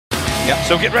Yep.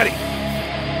 So get ready.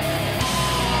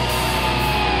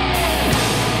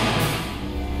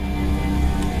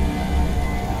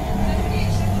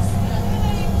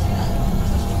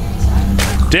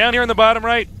 Down here in the bottom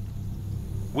right,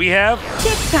 we have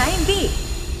Check time B.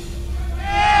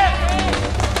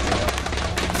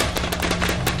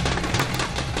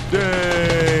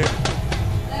 Dang.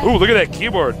 Ooh, look at that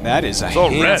keyboard. That is a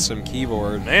handsome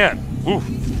keyboard. Man, ooh,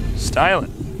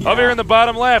 styling. Over here in the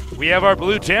bottom left, we have our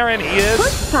blue Terran. He is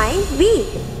Push time B.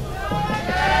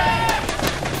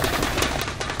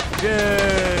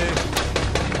 Yay.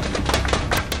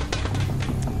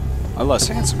 A less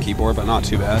handsome keyboard, but not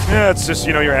too bad. Yeah, it's just,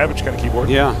 you know, your average kind of keyboard.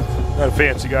 Yeah. Not a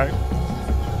fancy guy.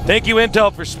 Thank you,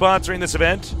 Intel, for sponsoring this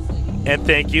event. And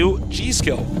thank you,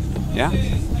 G-Skill. Yeah.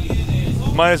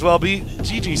 Might as well be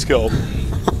GG Skill.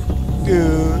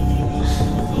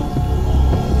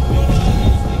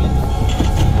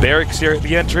 Barracks here at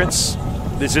the entrance.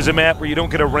 This is a map where you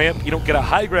don't get a ramp, you don't get a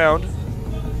high ground.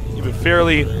 You have a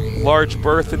fairly large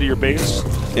berth into your base.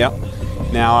 Yep.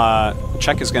 Now,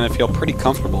 Czech is going to feel pretty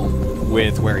comfortable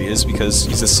with where he is because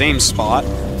he's the same spot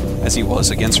as he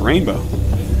was against Rainbow.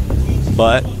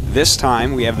 But this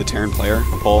time, we have the Terran player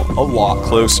Polt a lot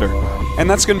closer. And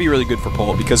that's going to be really good for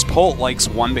Polt because Polt likes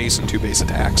one base and two base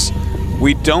attacks.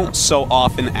 We don't so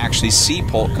often actually see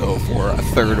Polt go for a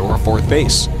third or a fourth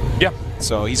base. Yeah.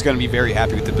 So he's going to be very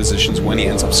happy with the positions when he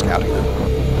ends up scouting them.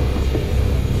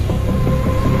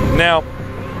 Now,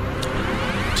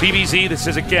 TVZ, this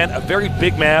is again a very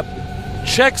big map.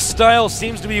 Czech's style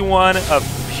seems to be one of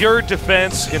pure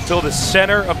defense until the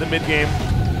center of the mid-game.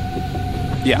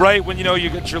 Yeah. Right when, you know,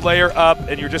 you get your layer up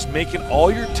and you're just making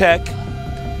all your tech.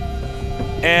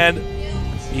 And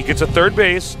he gets a third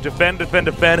base, defend, defend,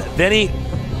 defend. Then he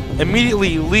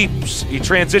immediately leaps. He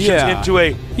transitions into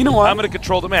a, you know what? I'm going to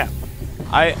control the map.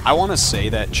 I want to say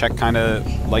that Czech kind of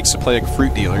likes to play like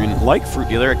Fruit Dealer. And like Fruit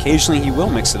Dealer, occasionally he will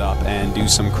mix it up and do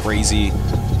some crazy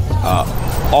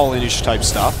all-in-ish type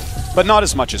stuff. But not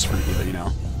as much as Fruit Dealer, you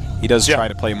know. He does try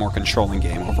to play a more controlling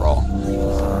game overall.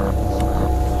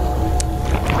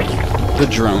 The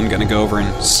drone going to go over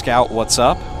and scout what's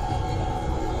up.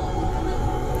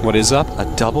 What is up? A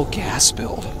double gas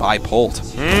build by Polt.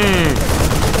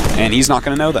 And he's not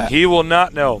going to know that. He will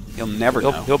not know. He'll never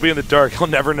know. He'll be in the dark. He'll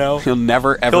never know. He'll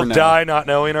never, ever know. He'll die not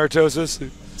knowing, Artosis.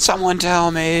 Someone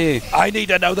tell me. I need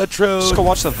to know the truth. Just go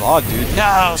watch the VOD, dude.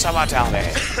 No, someone tell me.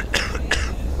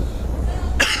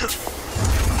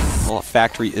 Well, a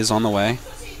factory is on the way.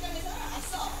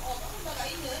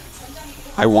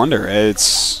 I wonder,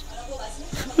 it's...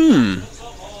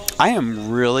 I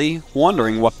am really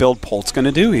wondering what build Polt's going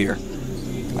to do here.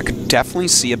 I could definitely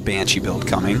see a Banshee build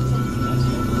coming.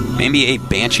 Maybe a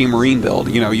Banshee Marine build.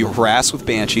 You know, you harass with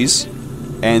Banshees,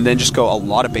 and then just go a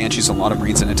lot of Banshees, a lot of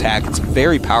Marines, and attack. It's a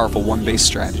very powerful one-base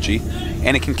strategy,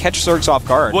 and it can catch Zergs off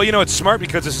guard. Well, you know, it's smart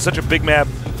because this is such a big map.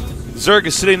 Zerg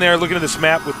is sitting there looking at this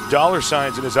map with dollar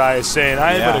signs in his eyes, saying,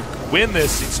 I am going to win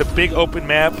this. It's a big open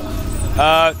map.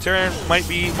 Terran might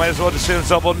as well just say to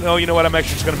himself, well, no, you know what, I'm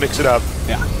actually just going to mix it up.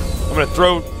 Yeah. I'm going to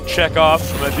throw Czech off.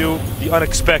 I'm going to do the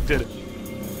unexpected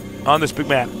on this big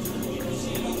map.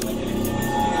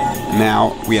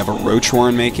 Now, we have a Roach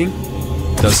Warren making.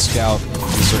 Does scout the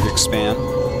Zerg expand,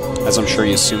 as I'm sure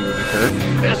you assumed would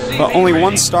occur. But only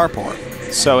one starport.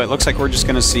 So it looks like we're just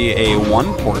going to see a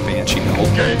one-port Banshee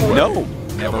build. No,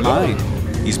 never mind.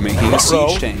 He's making a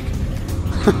siege tank.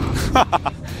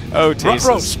 Oh,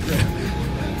 tastes.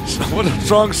 What a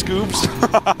strong scoops.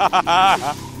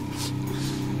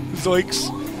 Zoinks.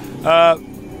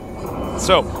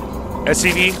 So,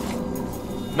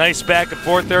 SCV, nice back and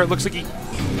forth there. It looks like did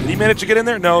he manage to get in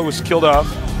there? No, it was killed off.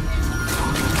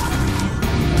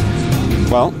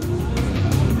 Well,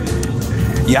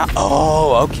 yeah.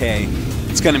 Oh, okay.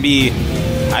 It's going to be...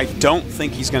 I don't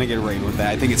think he's going to get a raid with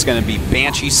that. I think it's going to be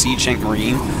Banshee, Siege Tank,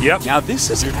 Marine. Yep. Now, this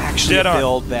is actually a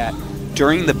build that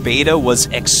during the beta was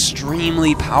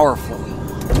extremely powerful.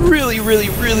 Really, really,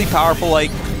 really powerful. Like,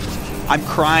 I'm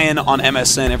crying on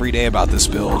MSN every day about this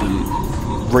build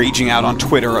and raging out on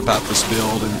Twitter about this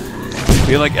build. And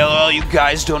you're like, oh, you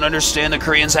guys don't understand the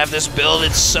Koreans have this build.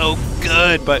 It's so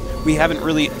good. But we haven't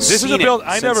really seen it. This is a build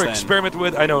I never experimented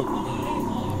with. I know.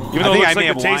 Even though it looks like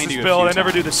the Tasis build, I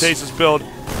never do the Tasis build.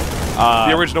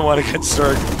 The original one against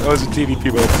Zerg. That was a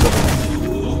TVP build.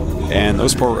 So. And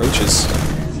those poor roaches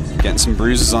getting some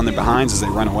bruises on their behinds as they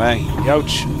run away.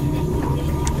 Ouch.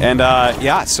 And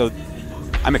yeah, so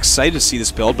I'm excited to see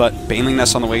this build, but Baneling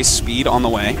Nest on the way, Speed on the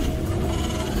way.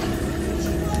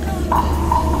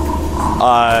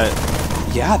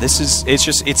 Yeah,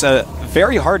 it's a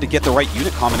very hard to get the right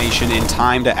unit combination in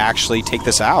time to actually take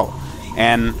this out.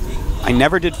 And I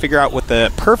never did figure out what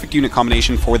the perfect unit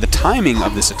combination for the timing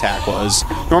of this attack was.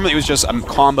 Normally it was just a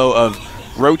combo of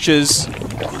roaches,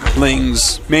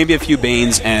 lings, maybe a few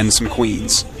banes, and some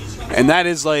queens. And that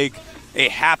is like a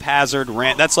haphazard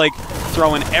rant. That's like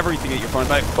throwing everything at your opponent.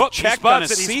 But oh, Check gonna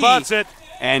see. He spots it.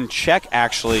 And Check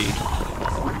actually,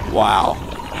 wow,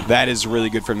 that is really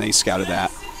good from they scouted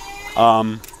that.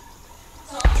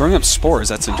 Throwing up spores,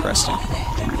 that's interesting.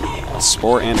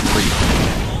 Spore and creep.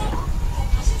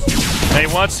 And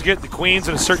he wants to get the queens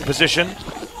in a certain position.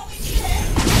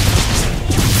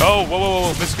 Oh,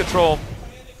 whoa, miscontrol.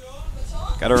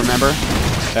 Gotta remember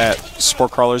that spore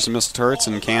crawlers and missile turrets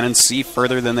and cannons see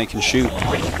further than they can shoot.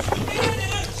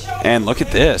 And look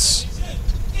at this.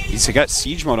 He's got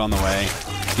siege mode on the way.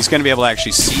 He's going to be able to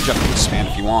actually siege up the span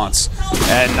if he wants.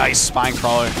 And nice spine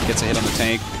crawler gets a hit on the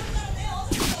tank.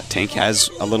 The tank has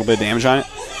a little bit of damage on it.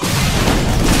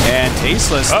 And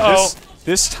Tasteless,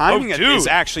 this timing is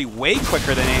actually way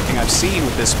quicker than anything I've seen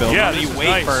with this build. Yeah, you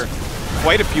wait for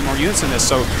quite a few more units in this,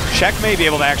 so Check may be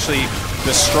able to actually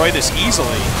destroy this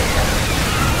easily.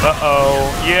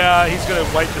 Yeah, he's going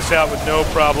to wipe this out with no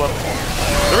problem.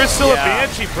 There is still a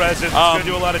Banshee present. It's going to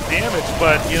do a lot of damage,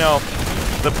 but, you know,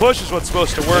 the push is what's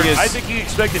supposed to work. I think he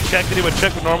expected Check to do what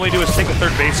Check would normally do, is take a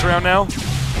third base around now.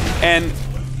 And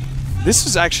this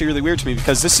is actually really weird to me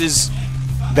because this is...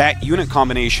 That unit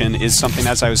combination is something,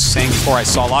 as I was saying before, I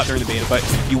saw a lot during the beta, but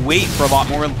you wait for a lot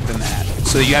more than that.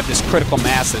 So that you have this critical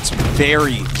mass that's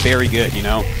very, very good, you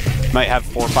know? You might have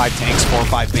 4 or 5 tanks, 4 or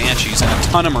 5 Banshees, and a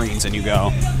ton of Marines, and you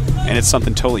go. And it's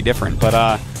something totally different.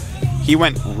 But he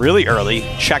went really early.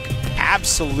 Check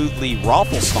absolutely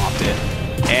raffle stomped it.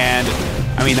 And,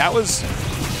 I mean, that was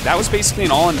basically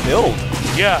an all-in build.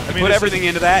 Yeah, I mean, put everything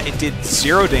into that. It did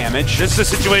 0 damage. This is a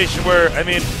situation where, I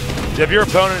mean, if your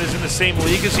opponent is in the same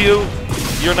league as you,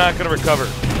 you're not going to recover.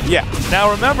 Yeah.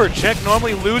 Now remember, Check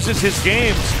normally loses his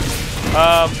games.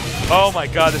 Oh my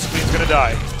God, this queen's going to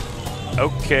die.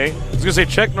 Okay. I was going to say,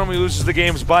 Check normally loses the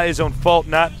games by his own fault,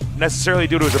 not necessarily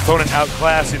due to his opponent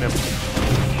outclassing him.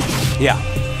 Yeah.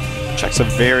 Check's a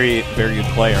very, very good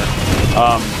player.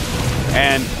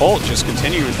 And Polt just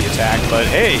continued with the attack, but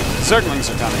hey,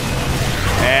 Zerglings are coming.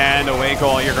 And away go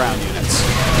all your ground units.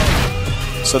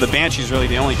 So the Banshee's really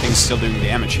the only thing still doing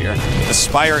damage here. The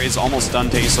Spire is almost done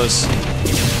tasteless.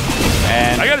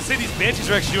 And I gotta say, these Banshees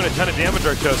are actually doing a ton of damage,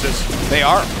 Artosis. They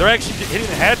are. They're actually hitting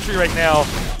the hatchery right now.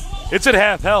 It's at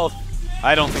half health.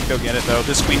 I don't think they'll get it, though.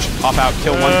 This queen should pop out,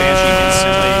 kill one Banshee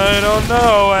instantly. I don't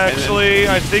know, actually.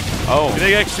 I think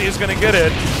they actually is going to get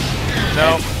it.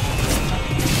 No.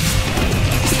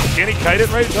 Can he kite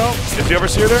it right, though? Does he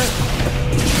overseer there?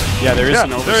 Yeah, there is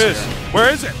an overseer. There is.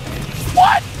 Where is it?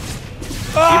 What?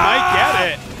 He might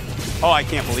get it. Oh, I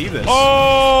can't believe this.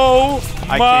 Oh,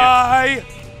 my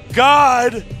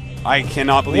God. I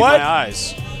cannot believe my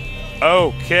eyes.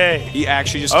 Okay. He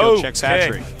actually just killed Check's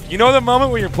hatchery. You know the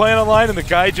moment when you're playing online and the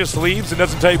guy just leaves and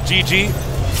doesn't type GG?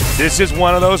 This is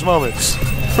one of those moments.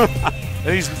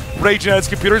 And he's raging at his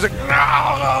computer. He's like,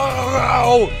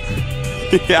 no.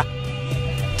 Yeah.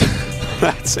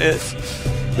 That's it.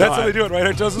 That's how they do it, right,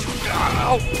 Artosis?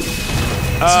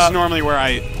 This is normally where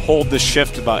I hold the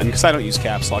shift button, because I don't use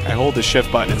caps lock. I hold the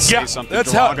shift button and say something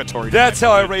derogatory. That's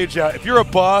how I rage out. If you're a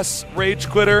boss rage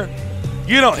quitter,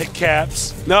 you don't hit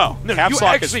caps. No, caps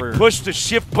lock is for... push the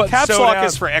shift button Caps lock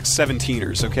is for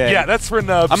X-17ers, okay? Yeah, that's for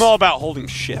nubs. I'm all about holding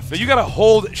shift. But you gotta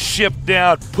hold shift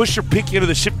down, push your pinky into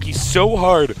the shift key so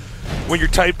hard when you're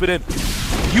typing in,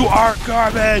 you are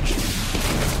garbage!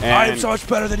 And I am so much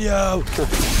better than you!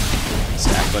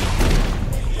 Exactly.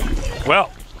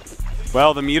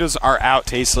 Well, the mutas are out,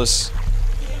 tasteless.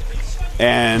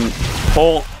 And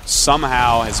Polt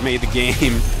somehow has made the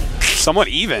game somewhat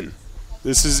even.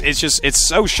 It's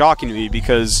so shocking to me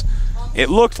because it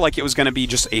looked like it was going to be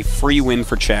just a free win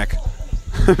for Check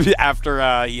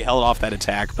after he held off that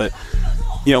attack. But,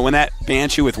 you know, when that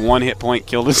Banshee with 1 hit point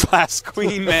killed his last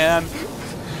queen, man,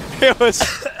 it was...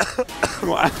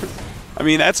 I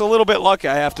mean, that's a little bit lucky,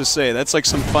 I have to say. That's like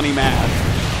some funny math.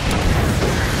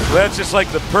 That's just like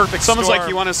the perfect Someone's storm. like,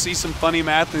 you want to see some funny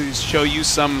math? And they show you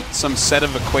some set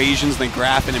of equations, they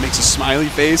graph, and it makes a smiley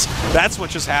face. That's what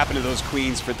just happened to those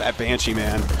queens for that Banshee,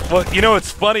 man. Well, you know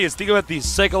what's funny is think about the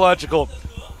psychological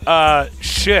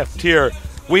shift here.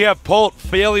 We have Polt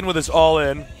failing with his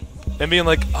all-in and being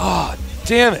like, oh,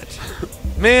 damn it.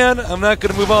 Man, I'm not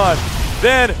going to move on.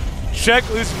 Then Check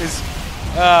losing his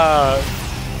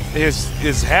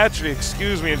hatchery,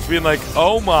 excuse me, and being like,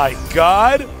 oh my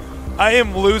God. I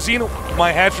am losing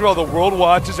my hatchery while the world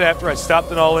watches after I stopped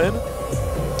it all in.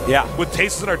 Yeah. With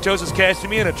Tasteless and Artosis casting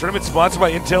me in a tournament sponsored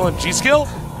by Intel and G-Skill.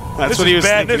 That's what he was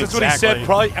thinking. That's what he said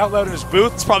probably out loud in his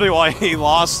booth. That's probably why he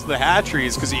lost the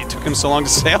hatcheries, because it took him so long to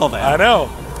sail that. I know.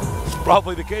 It's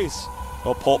probably the case.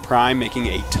 Well, Polt Prime making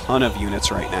a ton of units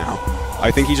right now.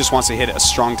 I think he just wants to hit a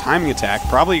strong timing attack.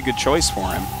 Probably a good choice for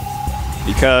him,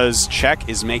 because Czech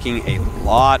is making a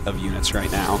lot of units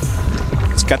right now.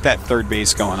 He's got that third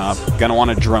base going up. Gonna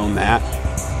want to drone that.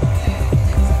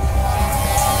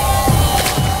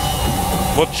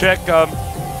 Well, Czech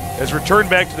has returned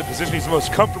back to the position he's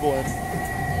most comfortable in,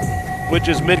 which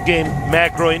is mid-game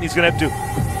macroing. He's going to have to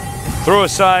throw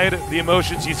aside the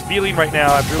emotions he's feeling right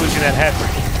now after losing that hat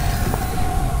trick.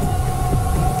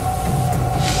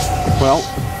 Well,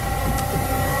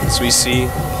 as we see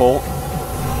Polt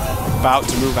about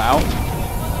to move out,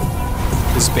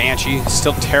 his Banshee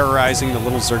still terrorizing the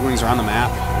little Zerglings around the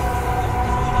map,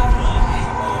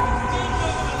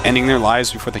 ending their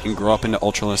lives before they can grow up into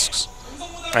Ultralisks.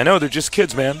 I know, they're just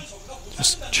kids, man.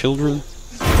 Just children.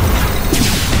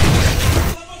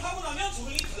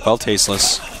 Well,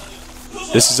 Tasteless.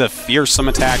 This is a fearsome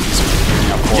attack.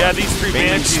 Yeah, these three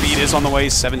Baneling Banshees. speed is on the way.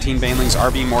 17 Banelings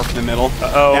are being morphed in the middle.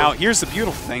 Uh-oh. Now, here's the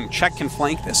beautiful thing. Czech can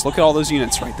flank this. Look at all those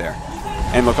units right there.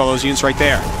 And look at all those units right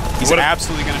there. He's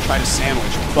absolutely going to try to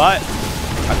sandwich. But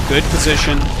a good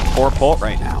position for Polt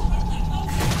right now.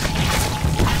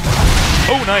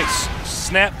 Oh, nice.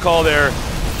 Snap call there.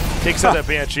 Takes out that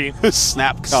Banshee.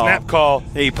 Snap call. Snap call.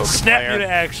 Hey, snap you to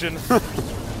action.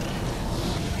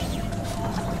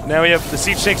 Now we have the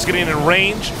Siege Tanks getting in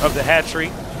range of the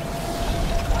hatchery.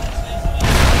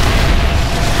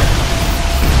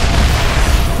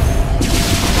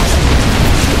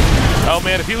 Oh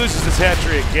man, if he loses this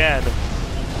hatchery again,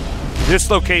 this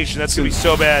location, that's going to be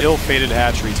so bad. Ill-fated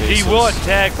hatchery, Tasteless. He will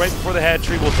attack right before the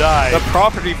hatchery will die. The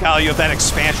property value of that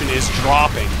expansion is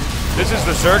dropping. This is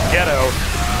the Zerg ghetto.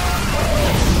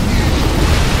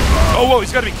 Oh, whoa,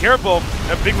 he's got to be careful.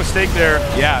 A big mistake there.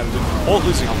 Yeah, Polt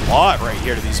losing a lot right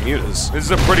here to these mutas. This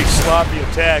is a pretty sloppy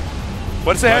attack.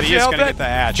 What's the hatch? He is going to get the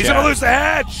hatch. He's going to lose the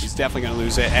hatch. He's definitely going to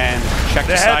lose it. And Czech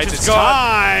the decides it's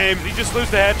time. Did he just lose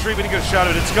the hatchery when he got a shot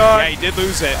at it? It's gone. Yeah, he did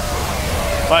lose it.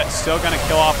 But still going to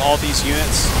kill off all these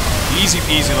units. Easy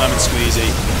peasy lemon squeezy.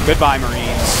 Goodbye,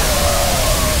 Marines.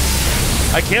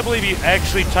 I can't believe he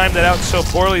actually timed that out so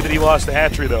poorly that he lost the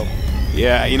hatchery, though.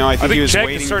 Yeah, you know, I think he was Czech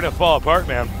waiting. is starting to fall apart,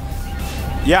 man.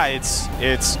 Yeah, it's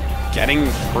getting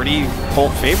pretty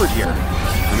Polt favored here.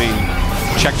 I mean,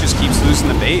 Czech just keeps losing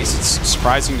the base. It's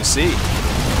surprising to see.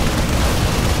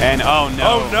 And oh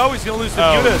no. Oh no, he's going to lose the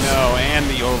mutas. Oh no, and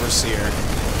the Overseer.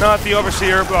 Not the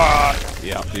Overseer.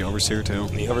 Yeah, the Overseer too.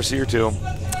 The Overseer too.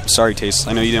 Sorry, Taste.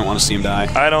 I know you didn't want to see him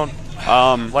die. I don't.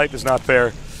 Life is not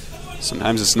fair.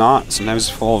 Sometimes it's not. Sometimes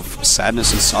it's full of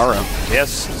sadness and sorrow. Yes,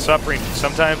 suffering.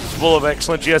 Sometimes it's full of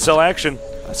excellent GSL action.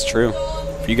 That's true.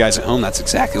 For you guys at home, that's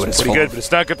exactly what it's full of. Pretty good, but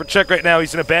it's not good for Czech right now.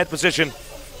 He's in a bad position.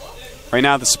 Right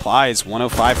now, the supply is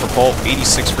 105 for Polt,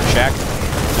 86 for Czech.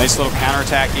 Nice little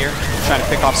counterattack here, trying to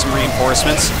pick off some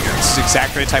reinforcements. This is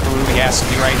exactly the type of move he has to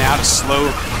do right now to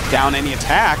slow down any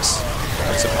attacks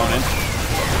of his opponent.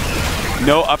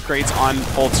 No upgrades on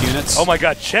Polt's units. Oh my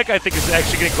god, Czech I think is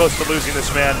actually getting close to losing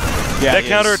this, man. Yeah, that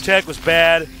counterattack was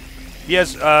bad. He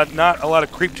has not a lot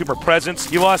of creep tumor presence.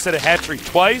 He lost at a hatchery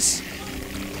twice.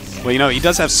 Well, you know, he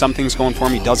does have some things going for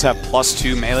him. He does have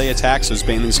 +2 melee attacks, so his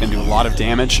Baneling's going to do a lot of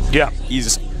damage. Yeah.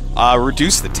 He's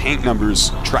reduced the tank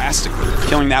numbers drastically.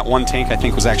 Killing that one tank, I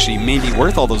think, was actually maybe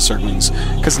worth all those Zerglings,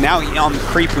 because now on the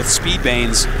creep with Speed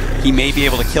Banes, he may be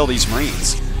able to kill these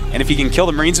Marines. And if he can kill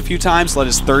the Marines a few times, let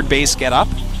his third base get up,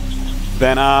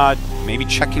 then maybe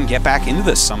Czech can get back into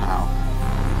this somehow.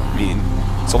 I mean,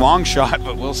 it's a long shot,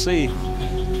 but we'll see.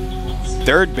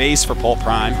 Third base for Polt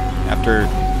Prime after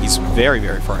he's very,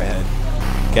 very far ahead.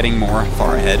 Getting more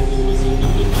far ahead.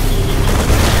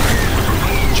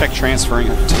 Czech transferring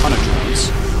a ton of drones.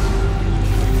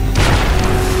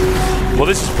 Well,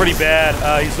 this is pretty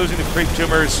bad. He's losing the creep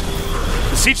tumors.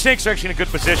 The siege tanks are actually in a good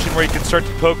position where you can start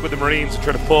to poke with the Marines and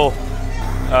try to pull,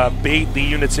 bait the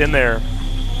units in there.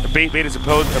 Bait his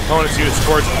opponent's units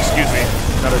towards him. Excuse me,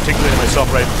 not articulating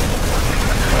myself right.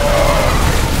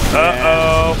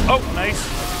 Uh-oh. Oh,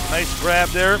 nice grab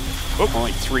there. Oh.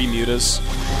 Only 3 mutas.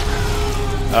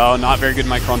 Oh, not very good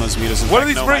micro on those mutas. What are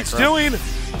these Marines doing?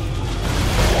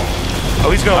 Oh,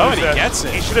 he's going to lose that. He gets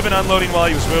it. He should have been unloading while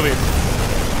he was moving.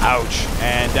 Ouch.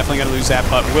 And definitely going to lose that,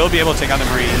 but will be able to take on the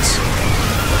Marines.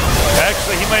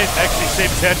 Actually, he might actually save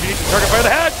his head. He needs to target fire the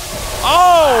head.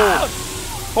 Oh!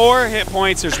 4 hit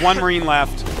points. There's 1 Marine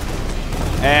left.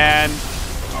 And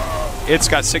it's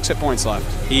got 6 hit points left.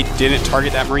 He didn't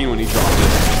target that Marine when he dropped it.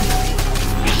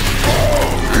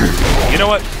 You know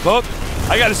what, Polt?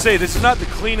 I got to say, this is not the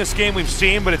cleanest game we've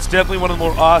seen, but it's definitely one of the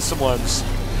more awesome ones.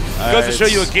 It goes to show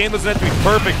you a game doesn't have to be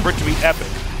perfect for it to be epic.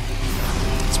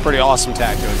 It's pretty awesome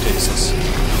tactic, Jason.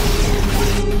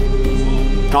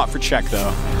 Not for Czech,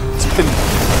 though. It's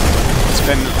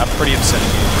been a pretty upsetting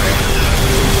game for him.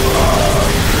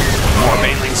 More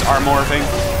banelings are morphing.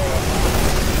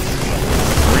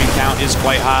 Green count is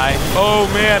quite high.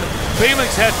 Oh, man.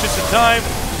 Banelings has just in time.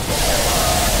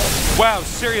 Wow,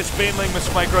 serious baneling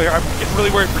miss micro here. I'm getting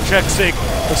really worried for Czech's sake.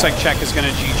 Looks like Czech is going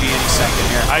to GG any second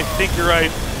here. I think you're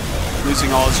right. Losing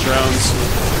all his drones.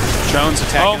 Drones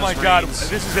attacking. Oh my god,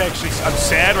 this is actually, I'm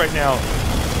sad right now.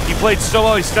 He played so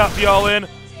well, he stopped the all-in.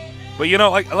 But you know,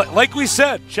 like we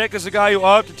said, Czech is a guy who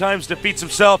oftentimes defeats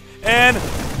himself, and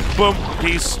boom,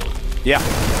 peace. Yeah.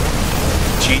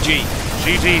 GG.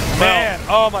 GG. Man,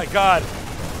 oh my god.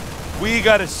 We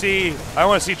gotta see, I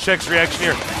wanna see Czech's reaction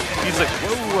here. He's like,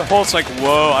 whoa. Polt's like,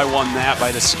 whoa, I won that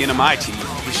by the skin of my teeth.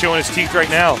 He's showing his teeth right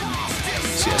now.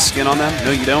 See a skin on them? No,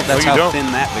 you don't. That's how thin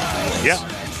that victory is.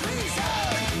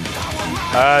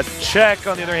 Yeah. Czech,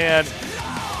 on the other hand,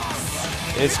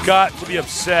 has got to be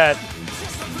upset.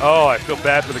 Oh, I feel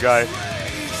bad for the guy.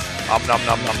 Nom, nom,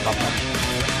 nom, nom, nom.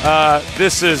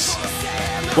 This is,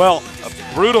 well, a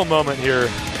brutal moment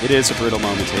here. It is a brutal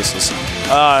moment, Tasteless.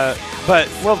 But,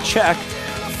 well, Czech,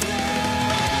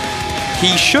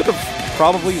 he should have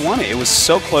probably won it. It was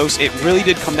so close. It really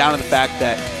did come down to the fact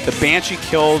that the Banshee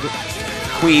killed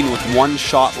Queen with 1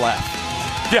 shot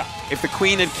left. Yeah. If the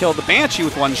Queen had killed the Banshee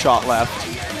with 1 shot left,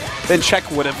 then Czech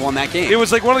would have won that game. It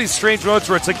was like one of these strange moments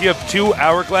where it's like you have 2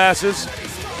 hourglasses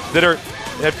that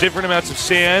have different amounts of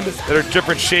sand, that are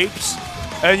different shapes,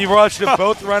 and you're watching them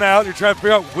both run out, and you're trying to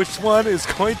figure out which one is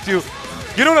going to...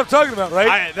 You know what I'm talking about,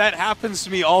 right? That happens to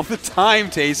me all the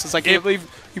time, Taste. I can't believe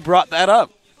you brought that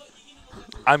up.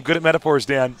 I'm good at metaphors,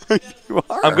 Dan. You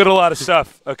are. I'm good at a lot of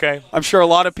stuff, okay? I'm sure a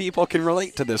lot of people can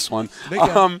relate to this one.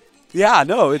 Yeah,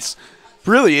 no, it's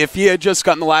really, if he had just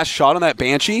gotten the last shot on that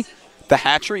Banshee, the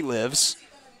hatchery lives.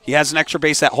 He has an extra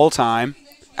base that whole time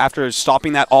after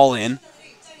stopping that all in.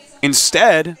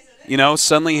 Instead, you know,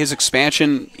 suddenly his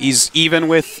expansion, he's even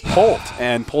with Polt,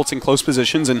 and Polt's in close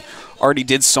positions and already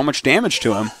did so much damage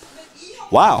to him.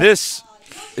 Wow. This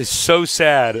is so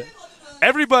sad.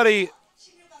 Everybody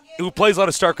who plays a lot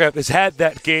of StarCraft has had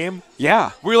that game.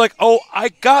 Yeah. Where you're like, oh, I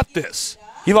got this.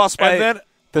 He lost by then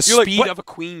the speed of a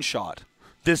Queen shot.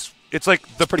 It's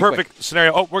like the perfect quick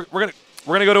scenario. Oh, we're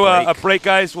gonna go to a break,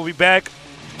 guys. We'll be back.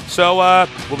 So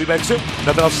we'll be back soon.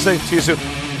 Nothing else to say. See you soon.